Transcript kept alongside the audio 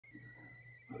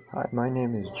Hi, my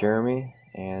name is Jeremy,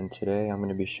 and today I'm going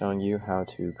to be showing you how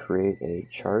to create a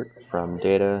chart from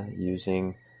data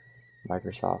using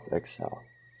Microsoft Excel.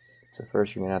 So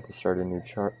first you're going to have to start a new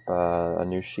chart, a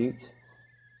new sheet,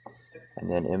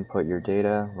 and then input your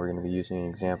data. We're going to be using an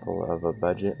example of a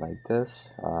budget like this.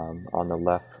 On the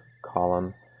left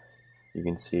column, you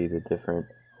can see the different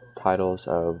titles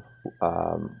of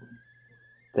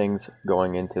things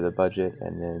going into the budget,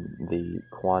 and then the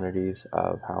quantities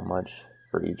of how much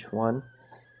for each one.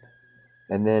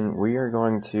 And then we are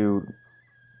going to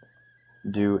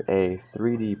do a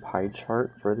 3D pie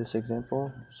chart for this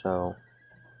example. So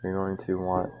you're going to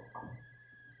want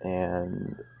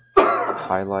and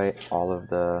highlight all of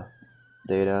the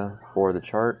data for the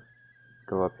chart.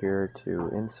 Go up here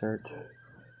to Insert.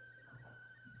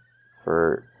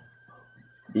 For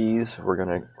ease, we're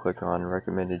going to click on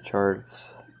Recommended Charts,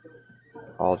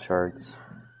 All Charts.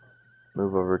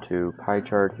 Move over to Pie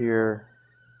Chart here,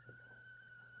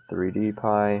 3D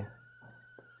Pie.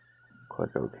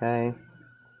 Click OK.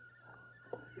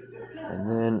 And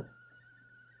then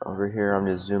over here, I'm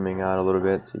just zooming out a little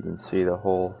bit so you can see the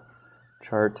whole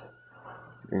chart.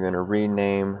 You're going to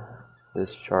rename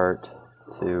this chart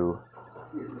to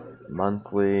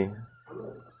monthly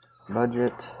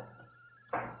budget.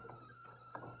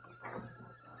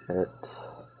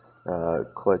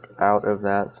 Click out of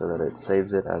that so that it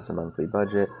saves it as a monthly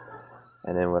budget.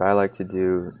 And then what I like to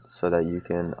do so that you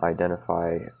can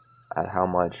identify at how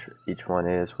much each one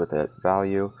is with a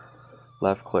value,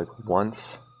 left click once,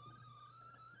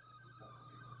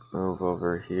 move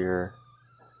over here,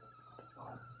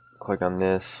 click on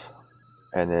this,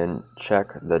 and then check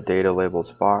the data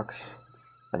labels box,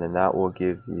 and then that will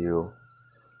give you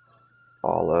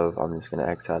all of, I'm just going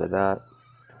to X out of that,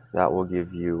 that will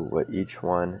give you what each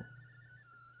one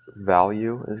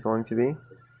value is going to be.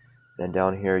 And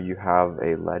down here you have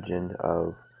a legend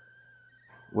of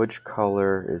which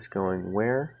color is going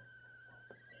where.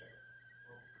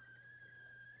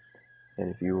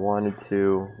 And if you wanted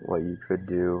to, what you could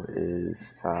do is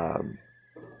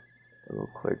we'll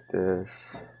click this,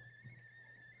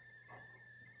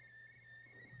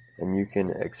 and you can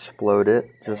explode it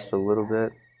just a little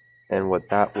bit, and what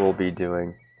that will be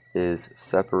doing is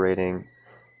separating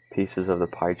pieces of the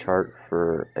pie chart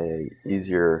for a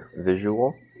easier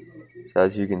visual. So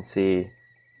as you can see,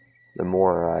 the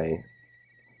more I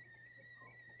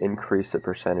increase the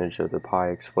percentage of the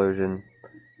pie explosion,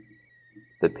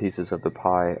 the pieces of the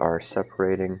pie are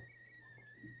separating,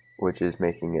 which is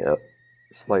making it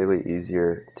slightly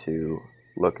easier to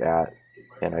look at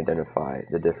and identify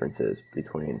the differences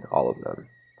between all of them.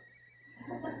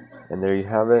 And there you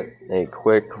have it, a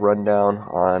quick rundown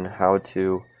on how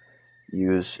to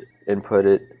use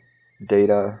inputted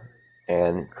data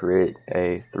and create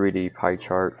a 3D pie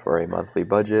chart for a monthly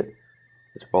budget,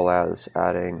 as well as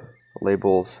adding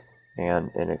labels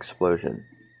and an explosion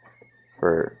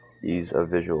for ease of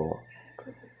visual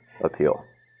appeal.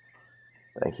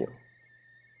 Thank you.